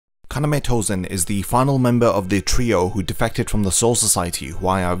Kaname Tosen is the final member of the trio who defected from the Soul Society, who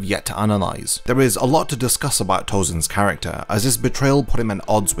I have yet to analyse. There is a lot to discuss about Tosen's character, as his betrayal put him at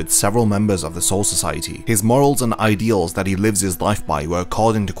odds with several members of the Soul Society. His morals and ideals that he lives his life by were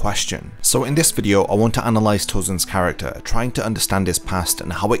called into question. So in this video I want to analyse Tosen's character, trying to understand his past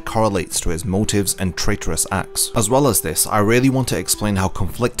and how it correlates to his motives and traitorous acts. As well as this, I really want to explain how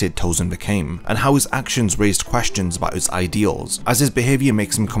conflicted Tosen became, and how his actions raised questions about his ideals, as his behaviour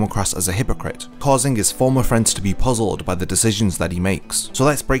makes him come across as a hypocrite, causing his former friends to be puzzled by the decisions that he makes. So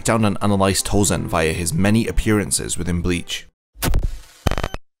let's break down and analyse Tosen via his many appearances within Bleach.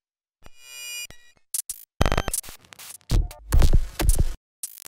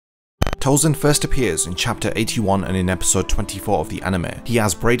 Tosen first appears in chapter 81 and in episode 24 of the anime. He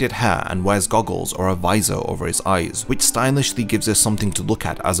has braided hair and wears goggles or a visor over his eyes, which stylishly gives us something to look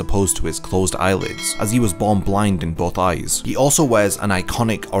at as opposed to his closed eyelids, as he was born blind in both eyes. He also wears an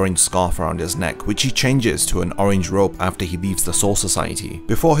iconic orange scarf around his neck, which he changes to an orange rope after he leaves the Soul Society.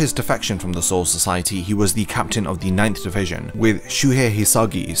 Before his defection from the Soul Society, he was the captain of the 9th Division, with Shuhei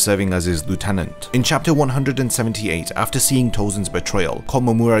Hisagi serving as his lieutenant. In chapter 178, after seeing Tosen's betrayal,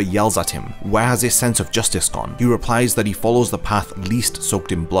 Komamura yells at him, "Where has his sense of justice gone?" He replies that he follows the path least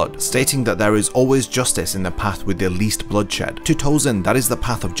soaked in blood, stating that there is always justice in the path with the least bloodshed. To Tosen, that is the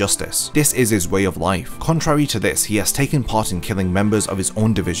path of justice. This is his way of life. Contrary to this, he has taken part in killing members of his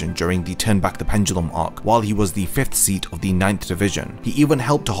own division during the Turn Back the Pendulum arc, while he was the 5th seat of the 9th Division. He even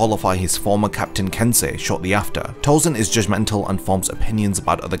helped to holify his former captain Kensei shortly after. Tosen is judgmental and forms opinions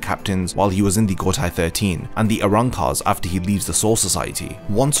about other captains while he was in the Gotai 13, and the Arancars after he leaves the Soul Society.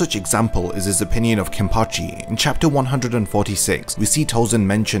 One such example is his opinion of Kenpachi. In chapter 146, we see Tosen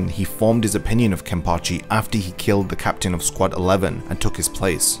mention he formed his opinion of Kenpachi after he killed the captain of Squad 11 and took his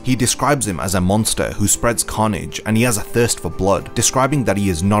place. He describes him as a monster who spreads carnage and he has a thirst for blood, describing that he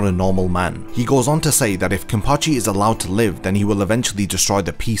is not a normal man. He goes on to say that if Kenpachi is allowed to live, then he will eventually destroy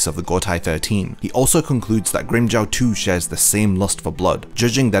the peace of the Gotai 13. He also concludes that Grimmjow too shares the same lust for blood,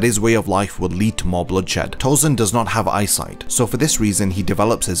 judging that his way of life would lead to more bloodshed. Tosen does not have eyesight, so for this reason he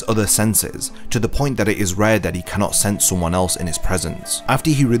develops his other senses, to the point that it is rare that he cannot sense someone else in his presence.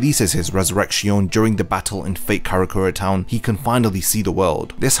 After he releases his resurrection during the battle in Fate Karakura Town, he can finally see the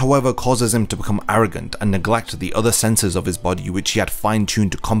world. This however causes him to become arrogant and neglect the other senses of his body which he had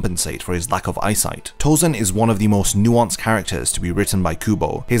fine-tuned to compensate for his lack of eyesight. Tosen is one of the most nuanced characters to be written by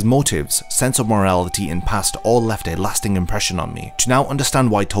Kubo. His motives, sense of morality and past all left a lasting impression on me. To now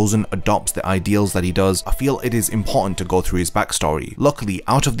understand why Tosen adopts the ideals that he does, I feel it is important to go through his backstory. Luckily,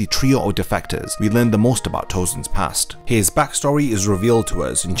 out of the trio of defectors, we learn the most about Tosen's past. His backstory is revealed to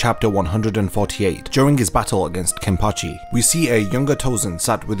us in chapter 148, during his battle against Kenpachi. We see a younger Tosen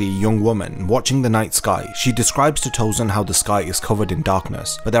sat with a young woman watching the night sky. She describes to Tosen how the sky is covered in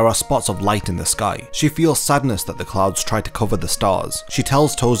darkness, but there are spots of light in the sky. She feels sadness that the clouds try to cover the stars. She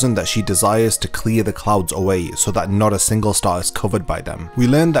tells Tosen that she desires to clear the clouds away so that not a single star is covered by them. We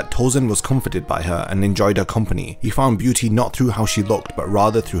learn that Tosen was comforted by her and enjoyed her company. He found beauty not through how she looked but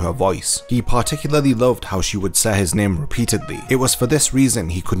rather through her voice. He particularly loved how she would say his name repeatedly. It was for this reason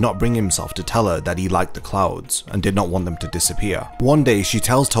he could not bring himself to tell her that he liked the clouds and did not want them to disappear. One day she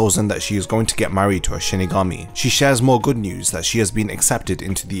tells Tosen that she is going to get married to a Shinigami. She shares more good news that she has been accepted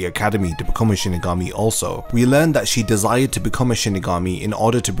into the academy to become a Shinigami also. We learn that she desired to become a Shinigami in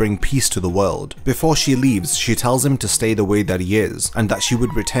order to bring peace to the world. Before she leaves, she tells him to stay the way that he is and that she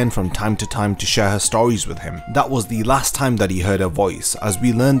would return from time to time to share her stories with him. That was the last time that he heard her voice, as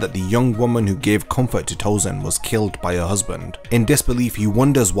we learn that the young woman who gave comfort to Tosen was killed by her husband. In disbelief, he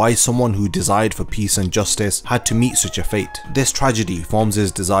wonders why someone who desired for peace and justice had to meet such a fate. This tragedy forms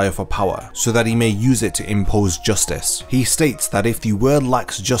his desire for power, so that he may use it to impose justice. He states that if the world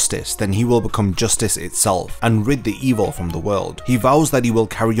lacks justice, then he will become justice itself and rid the evil from the world. He vows that he will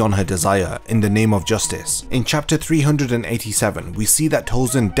carry on her desire in the name of justice. In chapter 387, we see that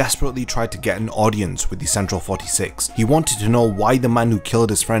Tosen desperately tried to get an audience with the Central 46. He wanted to know why the man who killed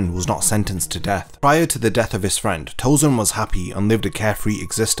his friend was not sentenced to death. Prior to the death of his friend, Tosen was happy and lived a carefree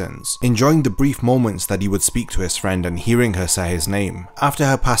existence, enjoying the brief moments that he would speak to his friend and hearing her say his name. After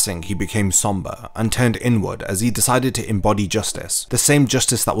her passing, he became somber and turned inward as he decided to embody justice, the same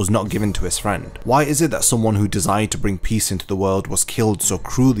justice that was not given to his friend. Why is it that someone who desired to bring peace into the world was killed so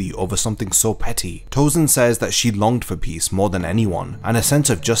cruelly over something so petty? Tosen says that she longed for peace more than anyone, and her sense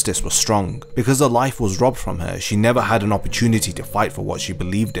of justice was strong. Because her life was robbed from her, she never had an opportunity to fight for what she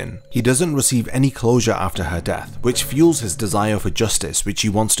believed believed in. He doesn't receive any closure after her death, which fuels his desire for justice which he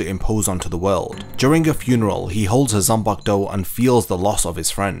wants to impose onto the world. During a funeral, he holds her zanpakuto and feels the loss of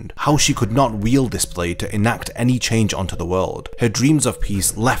his friend, how she could not wield this blade to enact any change onto the world, her dreams of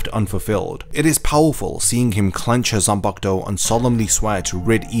peace left unfulfilled. It is powerful seeing him clench her zanpakuto and solemnly swear to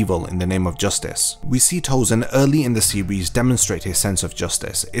rid evil in the name of justice. We see Tōsen early in the series demonstrate his sense of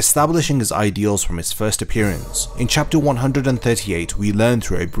justice, establishing his ideals from his first appearance. In chapter 138, we learn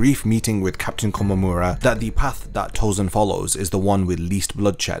through a brief meeting with Captain Komamura that the path that Tōsen follows is the one with least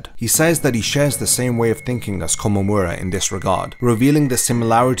bloodshed. He says that he shares the same way of thinking as Komamura in this regard, revealing the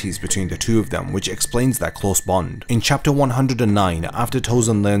similarities between the two of them, which explains their close bond. In chapter 109, after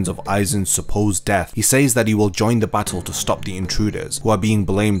Tōsen learns of Aizen's supposed death, he says that he will join the battle to stop the intruders who are being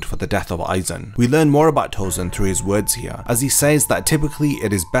blamed for the death of Aizen. We learn more about Tōsen through his words here, as he says that typically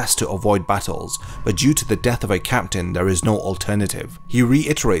it is best to avoid battles, but due to the death of a captain there is no alternative. He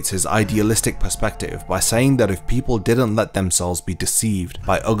reiterates his idealistic perspective by saying that if people didn't let themselves be deceived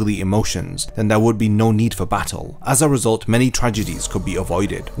by ugly emotions, then there would be no need for battle. As a result, many tragedies could be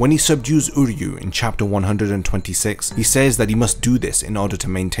avoided. When he subdues Uryu in chapter 126, he says that he must do this in order to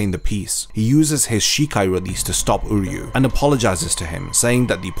maintain the peace. He uses his Shikai release to stop Uryu and apologizes to him, saying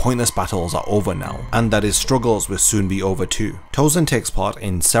that the pointless battles are over now, and that his struggles will soon be over too. Tōsen takes part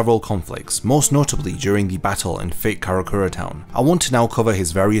in several conflicts, most notably during the battle in Fake Karakura Town. I want to now cover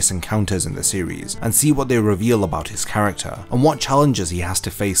his various encounters in the series, and see what they reveal about his character, and what challenges he has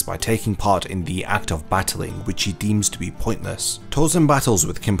to face by taking part in the act of battling which he deems to be pointless. Tōsen battles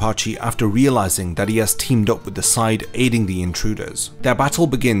with Kenpachi after realizing that he has teamed up with the side aiding the intruders. Their battle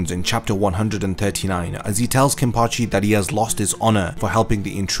begins in chapter 139 as he tells Kenpachi that he has lost his honor for helping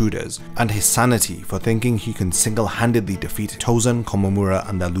the intruders, and his sanity for thinking he can single-handedly defeat Tōsen, Komamura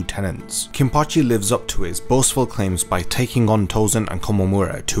and their lieutenants. Kenpachi lives up to his boastful claims by taking on Tōsen and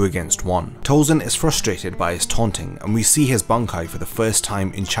Komamura 2 against 1. Tōsen is frustrated by his taunting, and we see his bankai for the first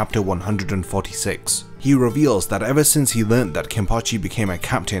time in chapter 146. He reveals that ever since he learnt that Kenpachi became a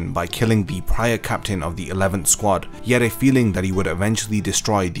captain by killing the prior captain of the 11th squad, he had a feeling that he would eventually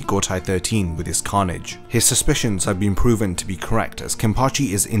destroy the Gotai 13 with his carnage. His suspicions have been proven to be correct, as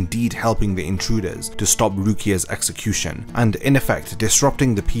Kenpachi is indeed helping the intruders to stop Rukia's execution, and in effect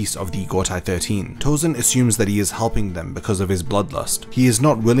disrupting the peace of the Gotai 13. Tōsen assumes that he is helping them because of his bloodlust. He is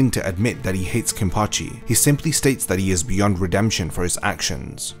not willing to admit that he hates Kenpachi. He simply states that he is beyond redemption for his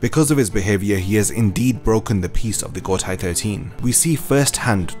actions. Because of his behavior, he has indeed broken the peace of the Gotai 13. We see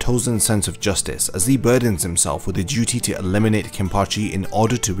firsthand Tōsen's sense of justice as he burdens himself with the duty to eliminate Kenpachi in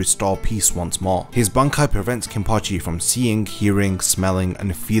order to restore peace once more. His bankai prevents Kenpachi from seeing, hearing, smelling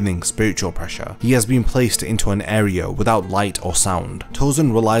and feeling spiritual pressure. He has been placed into an area without light or sound.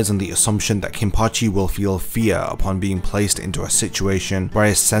 Tōsen relies on the assumption that Kenpachi will feel fear upon being placed into a situation where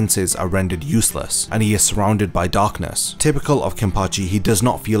his senses are rendered useless and he is surrounded by darkness. Typical of Kenpachi, he does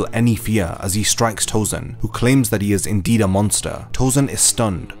not feel any fear as he strikes Tōsen, who claims that he is indeed a monster. Tōsen is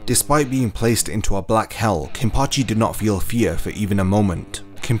stunned. Despite being placed into a black hell, Kenpachi did not feel fear for even a moment.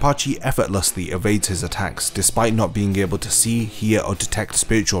 Kenpachi effortlessly evades his attacks despite not being able to see, hear or detect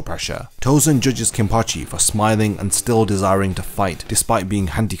spiritual pressure. Tōsen judges Kenpachi for smiling and still desiring to fight despite being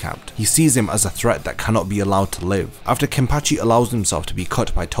handicapped. He sees him as a threat that cannot be allowed to live. After Kenpachi allows himself to be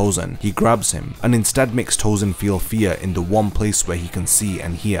cut by Tōsen, he grabs him and instead makes Tōsen feel fear in the one place where he can see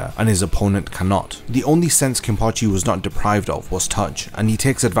and hear and his opponent cannot. The only sense Kenpachi was not deprived of was touch, and he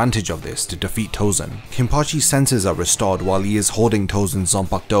takes advantage of this to defeat Tōsen. Kenpachi's senses are restored while he is holding Tōsen's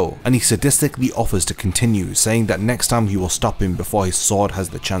zanpakuto, and he sadistically offers to continue, saying that next time he will stop him before his sword has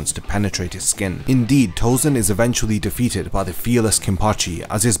the chance to penetrate his skin. Indeed, Tōsen is eventually defeated by the fearless Kenpachi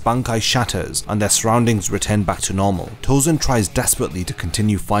as his bankai shatters and their surroundings return back to normal. Tōsen tries desperately to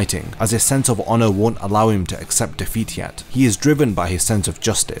continue fighting as his sense of honor won't allow him to accept defeat yet. He is driven by his sense of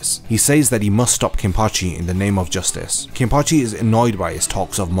justice. He says that he must stop Kenpachi in the name of justice. Kenpachi is annoyed by his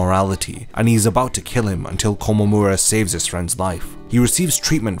talks of morality, and he is about to kill him until Komamura saves his friend's life. He receives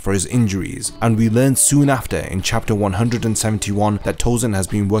treatment for his injuries, and we learn soon after in chapter 171 that Tōsen has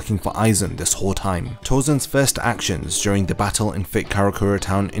been working for Aizen this whole time. Tōsen's first actions during the battle in Fake Karakura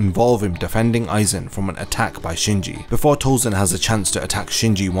Town involve him defending Aizen from an attack by Shinji. Before Tōsen has a chance to attack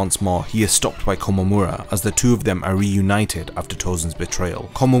Shinji once more, he is stopped by Komamura as the two of them are reunited after Tōsen's betrayal.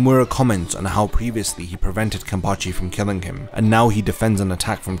 Komamura comments on how previously he prevented Kenpachi from killing him, and now he defends an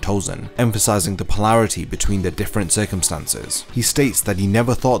attack from Tōsen, emphasizing the polarity between the different circumstances. He states states that he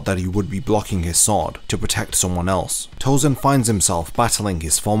never thought that he would be blocking his sword to protect someone else. Tōsen finds himself battling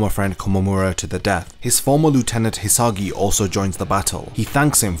his former friend Komamura to the death. His former lieutenant Hisagi also joins the battle. He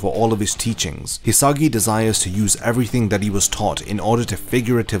thanks him for all of his teachings. Hisagi desires to use everything that he was taught in order to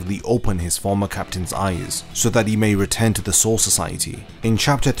figuratively open his former captain's eyes, so that he may return to the Soul Society. In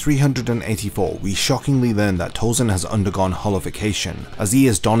chapter 384, we shockingly learn that Tōsen has undergone holification, as he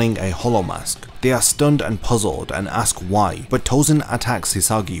is donning a hollow mask. They are stunned and puzzled and ask why, but Tōsen attacks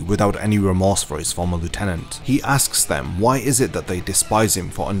Hisagi without any remorse for his former lieutenant. He asks them why is it that they despise him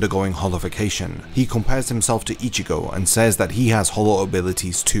for undergoing holification. He compares himself to Ichigo and says that he has hollow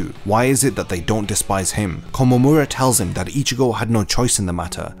abilities too. Why is it that they don't despise him? Komamura tells him that Ichigo had no choice in the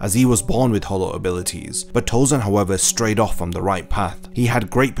matter, as he was born with hollow abilities, but Tōsen however strayed off from the right path. He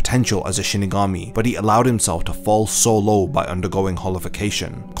had great potential as a Shinigami, but he allowed himself to fall so low by undergoing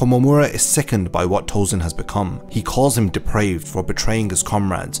holification. Komamura is sickened by what Tōsen has become. He calls him depraved for betraying his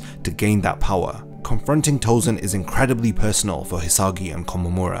comrades to gain that power. Confronting Tōsen is incredibly personal for Hisagi and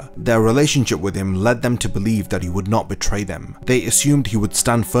Komamura. Their relationship with him led them to believe that he would not betray them. They assumed he would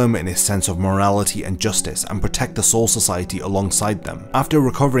stand firm in his sense of morality and justice and protect the Soul Society alongside them. After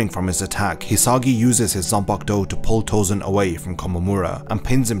recovering from his attack, Hisagi uses his Zanpakuto to pull Tōsen away from Komamura and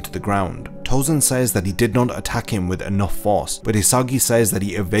pins him to the ground. Tōsen says that he did not attack him with enough force, but Hisagi says that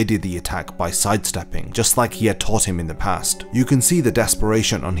he evaded the attack by sidestepping, just like he had taught him in the past. You can see the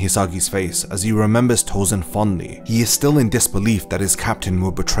desperation on Hisagi's face as he remembers Tōsen fondly. He is still in disbelief that his captain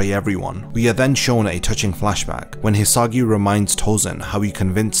will betray everyone. We are then shown a touching flashback when Hisagi reminds Tōsen how he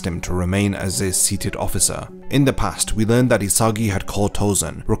convinced him to remain as his seated officer. In the past, we learned that Hisagi had called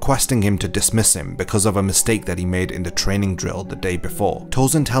Tōsen, requesting him to dismiss him because of a mistake that he made in the training drill the day before.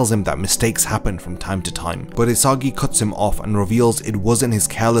 Tōsen tells him that mistakes happen from time to time, but Hisagi cuts him off and reveals it wasn't his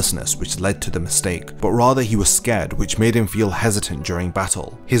carelessness which led to the mistake, but rather he was scared, which made him feel hesitant during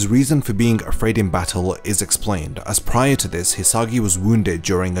battle. His reason for being afraid in battle is explained, as prior to this, Hisagi was wounded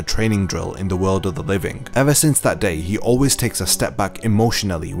during a training drill in the world of the living. Ever since that day, he always takes a step back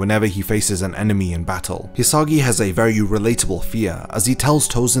emotionally whenever he faces an enemy in battle. Hisagi has a very relatable fear, as he tells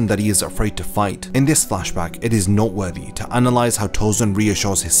Tōsen that he is afraid to fight. In this flashback, it is noteworthy to analyze how Tōsen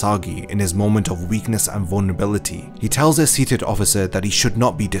reassures Hisagi in his moment of weakness and vulnerability. He tells his seated officer that he should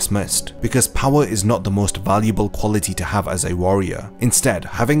not be dismissed, because power is not the most valuable quality to have as a warrior. Instead,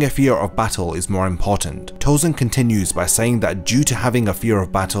 having a fear of battle is more important. Tōsen continues by saying that due to having a fear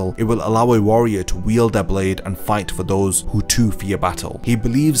of battle, it will allow a warrior to wield their blade and fight for those who too fear battle. He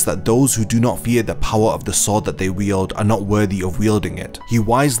believes that those who do not fear the power of the sword that they wield are not worthy of wielding it. He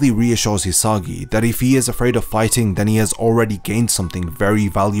wisely reassures Hisagi that if he is afraid of fighting, then he has already gained something very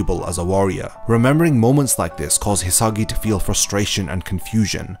valuable as a warrior. Remembering moments like this cause Hisagi to feel frustration and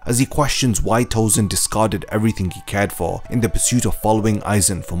confusion, as he questions why Tōsen discarded everything he cared for in the pursuit of following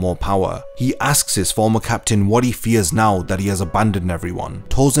Aizen for more power. He asks his former captain what he fears now that he has abandoned everyone.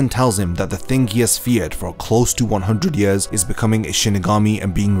 Tōsen tells him that the thing he has feared for close to 100 years is becoming a Shinigami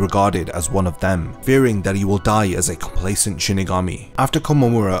and being regarded as one of them, fearing that he will die as a complacent Shinigami. After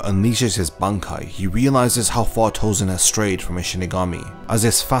Komamura unleashes his Bankai, he realizes how far Tōsen has strayed from a Shinigami, as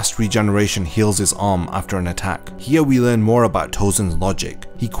his fast regeneration heals his arm after an attack. Here we learn more about Tōsen's logic.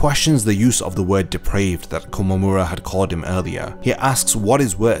 He questions the use of the word depraved that Komamura had called him earlier. He asks what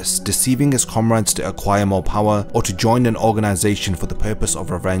is worse, deceiving his comrades to acquire more power, or to join an organization for the purpose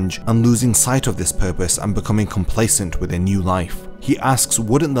of revenge and losing sight of this purpose and becoming complacent with a new life. He asks,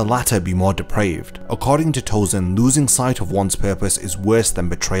 wouldn't the latter be more depraved? According to Tōsen, losing sight of one's purpose is worse than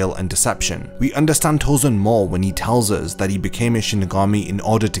betrayal and deception. We understand Tōsen more when he tells us that he became a Shinigami in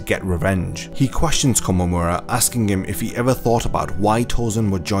order to get revenge. He questions Komamura, asking him if he ever thought about why Tōsen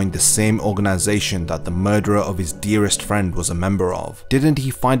would join the same organization that the murderer of his dearest friend was a member of. Didn't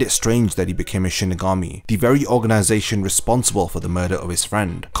he find it strange that he became a Shinigami, the very organization responsible for the murder of his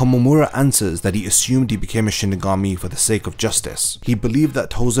friend? Komamura answers that he assumed he became a Shinigami for the sake of justice. He believed that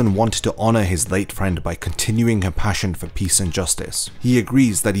Tōsen wanted to honor his late friend by continuing her passion for peace and justice. He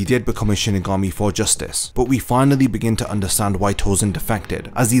agrees that he did become a Shinigami for justice, but we finally begin to understand why Tōsen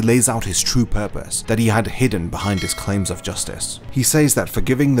defected, as he lays out his true purpose that he had hidden behind his claims of justice. He says that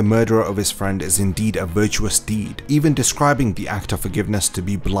forgiving the murderer of his friend is indeed a virtuous deed, even describing the act of forgiveness to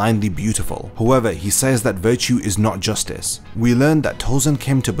be blindly beautiful. However, he says that virtue is not justice. We learn that Tōsen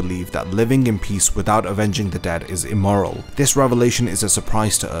came to believe that living in peace without avenging the dead is immoral. This revelation revelation is a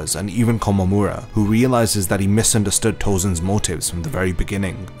surprise to us and even Komamura, who realizes that he misunderstood Tosen's motives from the very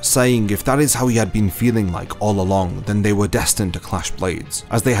beginning, saying if that is how he had been feeling like all along, then they were destined to clash blades,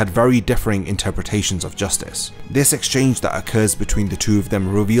 as they had very differing interpretations of justice. This exchange that occurs between the two of them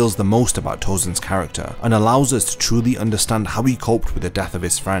reveals the most about Tosen's character and allows us to truly understand how he coped with the death of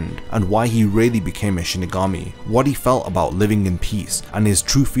his friend and why he really became a Shinigami, what he felt about living in peace, and his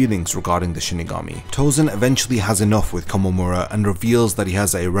true feelings regarding the Shinigami. Tosen eventually has enough with Komamura and reveals that he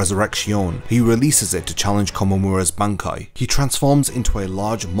has a resurrection. He releases it to challenge Komamura's Bankai. He transforms into a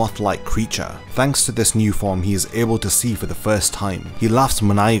large moth-like creature. Thanks to this new form, he is able to see for the first time. He laughs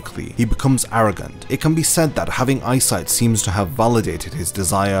maniacally. He becomes arrogant. It can be said that having eyesight seems to have validated his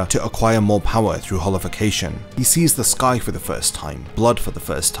desire to acquire more power through holification. He sees the sky for the first time, blood for the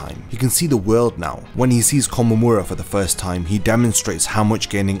first time. He can see the world now. When he sees Komamura for the first time, he demonstrates how much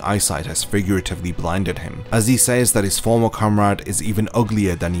gaining eyesight has figuratively blinded him, as he says that his former comrade is even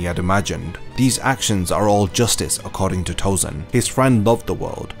uglier than he had imagined. These actions are all justice according to Tosen. His friend loved the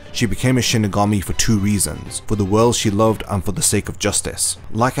world. She became a Shinigami for two reasons, for the world she loved and for the sake of justice.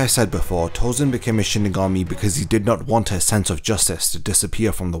 Like I said before, Tosen became a Shinigami because he did not want her sense of justice to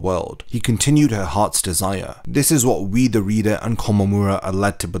disappear from the world. He continued her heart's desire. This is what we the reader and Komamura are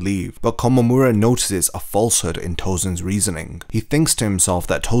led to believe, but Komamura notices a falsehood in Tosen's reasoning. He thinks to himself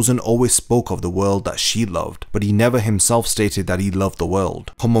that Tosen always spoke of the world that she loved, but he never himself stated that he loved the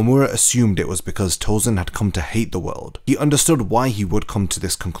world. Komamura assumed it was because Tosen had come to hate the world. He understood why he would come to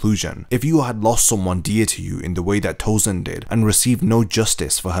this conclusion. If you had lost someone dear to you in the way that Tosen did and received no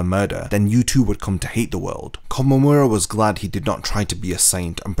justice for her murder, then you too would come to hate the world. Komamura was glad he did not try to be a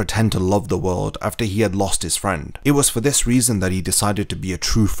saint and pretend to love the world after he had lost his friend. It was for this reason that he decided to be a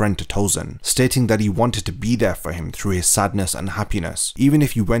true friend to Tosen, stating that he wanted to be there for him through his sadness and happiness. Even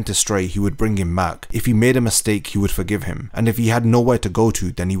if he went astray, he would bring him back. If he made a mistake, he would forgive him, and if he had nowhere to go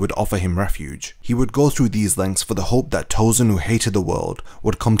to, then he would offer him refuge. He would go through these lengths for the hope that Tosen, who hated the world,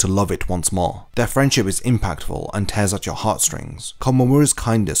 would come to love it once more. Their friendship is impactful and tears at your heartstrings. Komamura's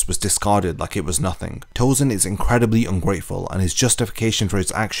kindness was discarded like it was nothing. Tosen is incredibly ungrateful, and his justification for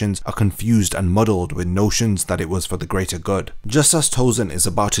his actions are confused and muddled with notions that it was for the greater good. Just as Tosen is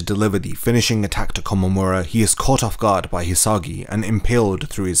about to deliver the finishing attack to Komamura, he is caught off guard by Hisagi and impaled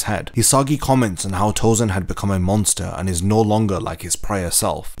through his head. Hisagi comments on how Tosen had become a monster and is no longer like his prior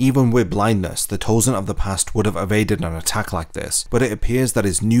self. Even with blindness, the Tosen of the past would have evaded an attack like this, but it appears that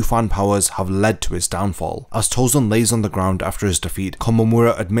his newfound powers have led to his downfall. As Tosen lays on the ground after his defeat,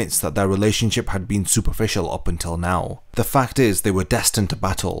 Komamura admits that their relationship had been superficial up until now. The fact is, they were destined to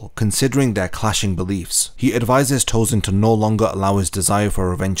battle, considering their clashing beliefs. He advises Tosen to no longer allow his desire for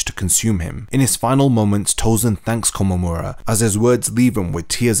revenge to consume him. In his final moments, Tosen thanks Komamura, as his words leave him with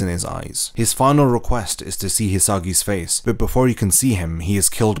tears in his eyes. His final request is to see Hisagi's face, but before he can see him, he is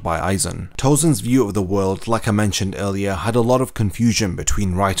killed by Aizen. Tosen's view of the world, like I mentioned earlier, had a lot of confusion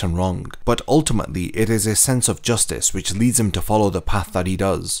between right and wrong, but ultimately it is his sense of justice which leads him to follow the path that he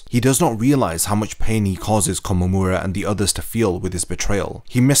does. He does not realize how much pain he causes Komamura and the others to feel with his betrayal.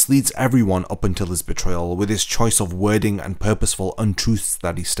 He misleads everyone up until his betrayal with his choice of wording and purposeful untruths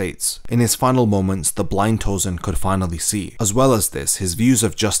that he states. In his final moments, the blind Tosen could finally see. As well as this, his views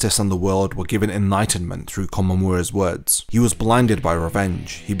of justice and the world were given enlightenment through Komamura's words. He was blinded by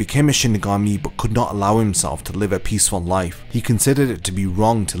revenge. He became a Shinigami but could not allow himself to live a peaceful life. He considered it to be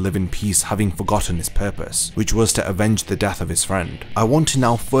wrong to live in peace, having forgotten his purpose, which was to avenge the death of his friend. I want to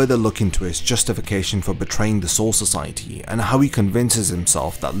now further look into his justification for betraying the Soul Society and how he convinces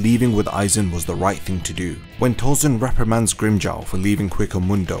himself that leaving with Aizen was the right thing to do. When Tosen reprimands Grimmjow for leaving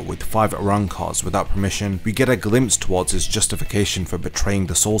Quickomundo with 5 Arancars without permission, we get a glimpse towards his justification for betraying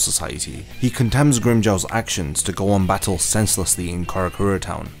the Soul Society. He condemns Grimmjow's actions to go on battle senselessly in Karakura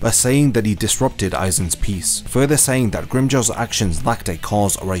Town by saying that he disrupted Aizen's peace, further saying that Grimmjow's actions lacked a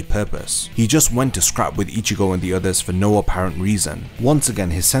cause or a purpose. He just went to scrap with Ichigo and the others for no apparent reason. Once again,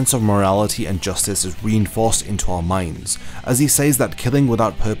 his sense of morality and justice is reinforced into our minds, as he says that killing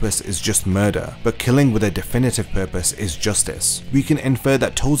without purpose is just murder, but killing with a definitive purpose is justice. We can infer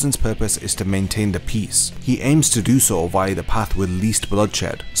that Tosen's purpose is to maintain the peace. He aims to do so via the path with least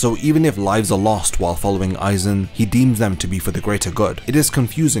bloodshed, so even if lives are lost while following Aizen, he deems them to be for the greater good. It is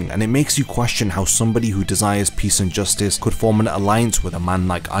confusing, and it makes you question how somebody who desires peace and justice could form an alliance with a man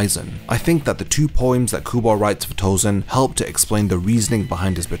like Aizen. I think that the 2 poems that Kubo writes for Tosen help to explain the reasoning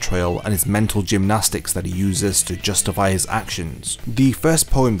behind his betrayal and his mental gymnastics that he uses to justify his actions. The first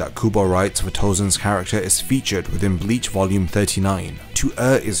poem that Kubo writes for Tosen's character is featured within Bleach Volume 39. to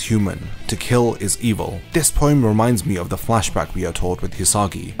err is human, to kill is evil. This poem reminds me of the flashback we are told with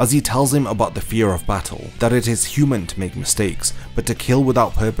Hisagi, as he tells him about the fear of battle, that it is human to make mistakes, but to kill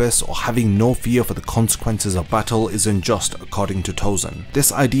without purpose or having no fear for the consequences of battle is unjust according to Tōsen.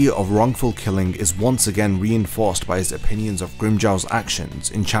 This idea of wrongful killing is once again reinforced by his opinions of Grimmjow's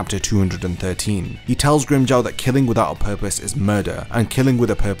actions in chapter 213. He tells Grimmjow that killing without a purpose is murder, and killing with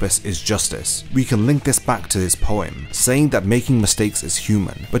a purpose is justice. We can link this back to his poem, saying that making mistakes is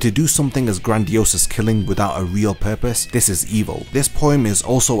human, but to do something as grandiose as killing without a real purpose, this is evil. This poem is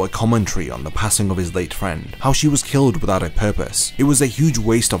also a commentary on the passing of his late friend, how she was killed without a purpose. It was a huge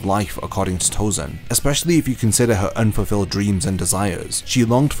waste of life according to Tōsen, especially if you consider her unfulfilled dreams and desires. She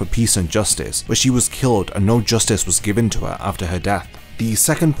longed for peace and justice, but she was killed and no justice was given to her after her death. The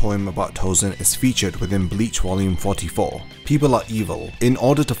second poem about Tōsen is featured within Bleach Volume 44. People are evil. In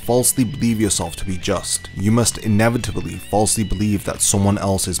order to falsely believe yourself to be just, you must inevitably falsely believe that someone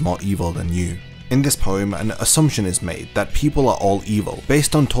else is more evil than you. In this poem, an assumption is made that people are all evil.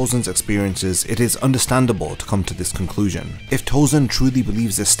 Based on Tōsen's experiences, it is understandable to come to this conclusion. If Tōsen truly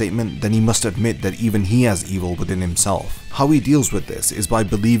believes this statement, then he must admit that even he has evil within himself. How he deals with this is by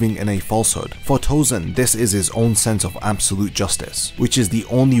believing in a falsehood. For Tōsen, this is his own sense of absolute justice, which is the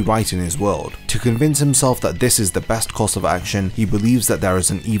only right in his world. To convince himself that this is the best course of action, he believes that there is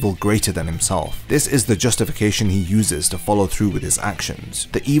an evil greater than himself. This is the justification he uses to follow through with his actions.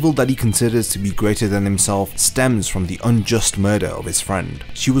 The evil that he considers to be greater than himself stems from the unjust murder of his friend.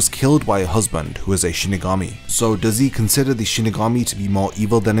 She was killed by a husband who is a Shinigami. So does he consider the Shinigami to be more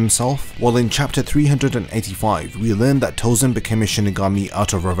evil than himself? Well, in chapter 385, we learn that Tōsen became a Shinigami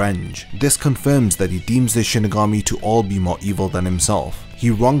out of revenge. This confirms that he deems the Shinigami to all be more evil than himself. He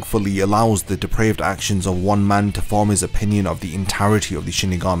wrongfully allows the depraved actions of one man to form his opinion of the entirety of the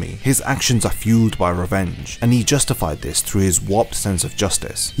Shinigami. His actions are fueled by revenge, and he justified this through his warped sense of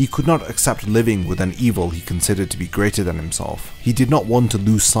justice. He could not accept living with an evil he considered to be greater than himself. He did not want to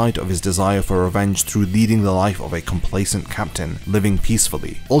lose sight of his desire for revenge through leading the life of a complacent captain, living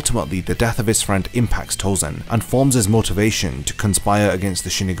peacefully. Ultimately, the death of his friend impacts Tōsen, and forms his motivation to conspire against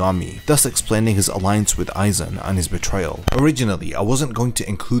the Shinigami, thus explaining his alliance with Aizen and his betrayal. Originally, I wasn't going to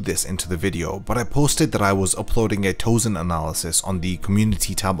include this into the video, but I posted that I was uploading a Tōsen analysis on the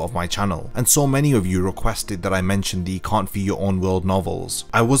community tab of my channel, and so many of you requested that I mention the Can't Fear Your Own World novels.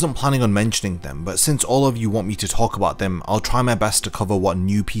 I wasn't planning on mentioning them, but since all of you want me to talk about them, I'll try my best to cover what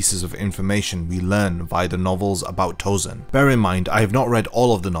new pieces of information we learn via the novels about Tōsen. Bear in mind, I have not read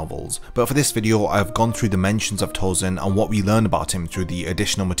all of the novels, but for this video I have gone through the mentions of Tōsen and what we learn about him through the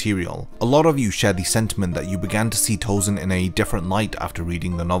additional material. A lot of you share the sentiment that you began to see Tōsen in a different light after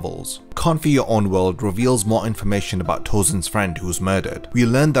reading the novels. Can't Fear Your Own World reveals more information about Tōsen's friend who was murdered. We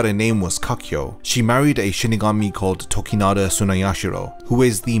learned that her name was Kakyo. She married a Shinigami called Tokinada Tsunayashiro, who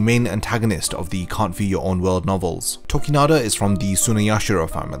is the main antagonist of the Can't Fear Your Own World novels. Tokinada is from the Tsunayashiro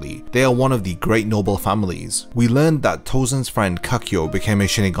family. They are one of the great noble families. We learned that Tōsen's friend Kakyo became a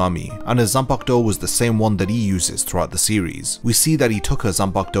Shinigami, and her Zanpakuto was the same one that he uses throughout the series. We see that he took her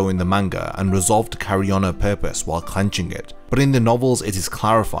Zanpakuto in the manga and resolved to carry on her purpose while clenching it. But in the novels it is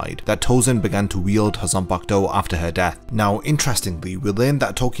clarified that Tōsen began to wield her Zanpakuto after her death. Now interestingly, we learn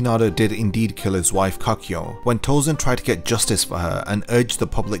that Tokinada did indeed kill his wife Kakyo. When Tōsen tried to get justice for her and urged the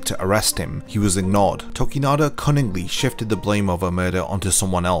public to arrest him, he was ignored. Tokinada cunningly shifted the blame of her murder onto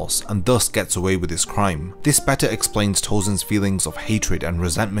someone else and thus gets away with his crime. This better explains Tōsen's feelings of hatred and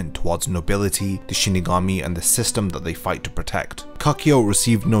resentment towards nobility, the Shinigami and the system that they fight to protect. Kakyo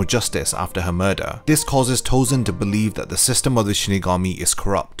received no justice after her murder. This causes Tōsen to believe that the system of the Shinigami is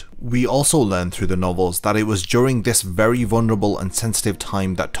corrupt. We also learn through the novels that it was during this very vulnerable and sensitive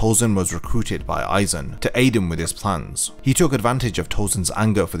time that Tōsen was recruited by Aizen to aid him with his plans. He took advantage of Tōsen's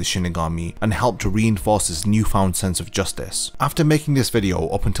anger for the Shinigami and helped to reinforce his newfound sense of justice. After making this video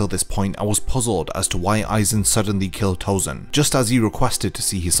up until this point, I was puzzled as to why Aizen suddenly killed Tōsen, just as he requested to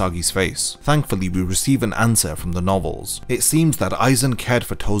see Hisagi's face. Thankfully, we receive an answer from the novels. It seems that Aizen cared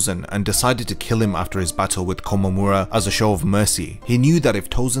for Tōsen and decided to kill him after his battle with Komamura as a show of mercy. He knew that if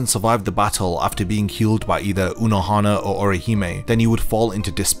Tōsen survived the battle after being healed by either Unohana or Orihime, then he would fall into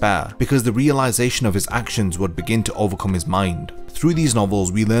despair, because the realization of his actions would begin to overcome his mind. Through these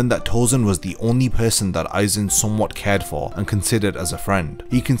novels, we learn that Tōsen was the only person that Aizen somewhat cared for and considered as a friend.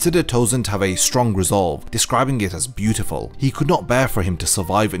 He considered Tōsen to have a strong resolve, describing it as beautiful. He could not bear for him to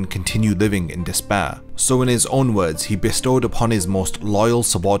survive and continue living in despair. So in his own words, he bestowed upon his most loyal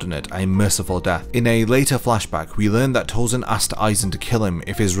subordinate a merciful death. In a later flashback, we learn that Tōsen asked Aizen to kill him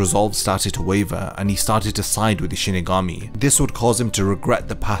if his resolve started to waver and he started to side with the Shinigami. This would cause him to regret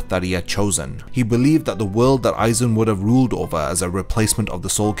the path that he had chosen. He believed that the world that Aizen would have ruled over as a replacement of the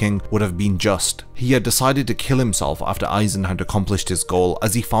Soul King would have been just. He had decided to kill himself after Aizen had accomplished his goal,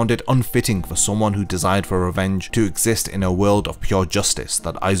 as he found it unfitting for someone who desired for revenge to exist in a world of pure justice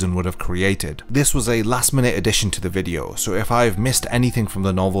that Aizen would have created. This was a last minute addition to the video, so if I have missed anything from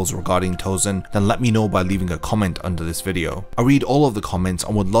the novels regarding Tōsen, then let me know by leaving a comment under this video. I read all of the comments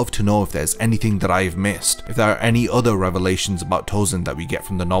and would love to know if there's anything that I have missed, if there are any other revelations about Tōsen that we get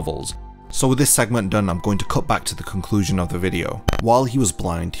from the novels. So with this segment done, I'm going to cut back to the conclusion of the video. While he was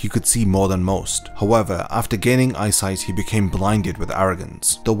blind, he could see more than most. However, after gaining eyesight, he became blinded with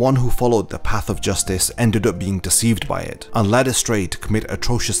arrogance. The one who followed the path of justice ended up being deceived by it, and led astray to commit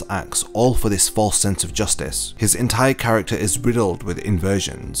atrocious acts, all for this false sense of justice. His entire character is riddled with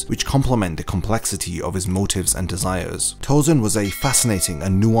inversions, which complement the complexity of his motives and desires. Tōsen was a fascinating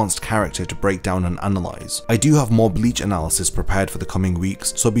and nuanced character to break down and analyze. I do have more Bleach analysis prepared for the coming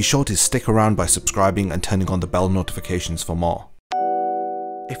weeks, so be sure to stick around by subscribing and turning on the bell notifications for more.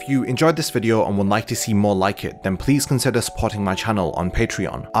 If you enjoyed this video and would like to see more like it, then please consider supporting my channel on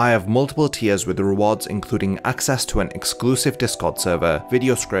Patreon. I have multiple tiers with rewards including access to an exclusive Discord server,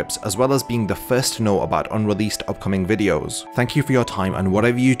 video scripts, as well as being the first to know about unreleased upcoming videos. Thank you for your time, and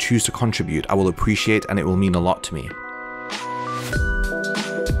whatever you choose to contribute I will appreciate, and it will mean a lot to me.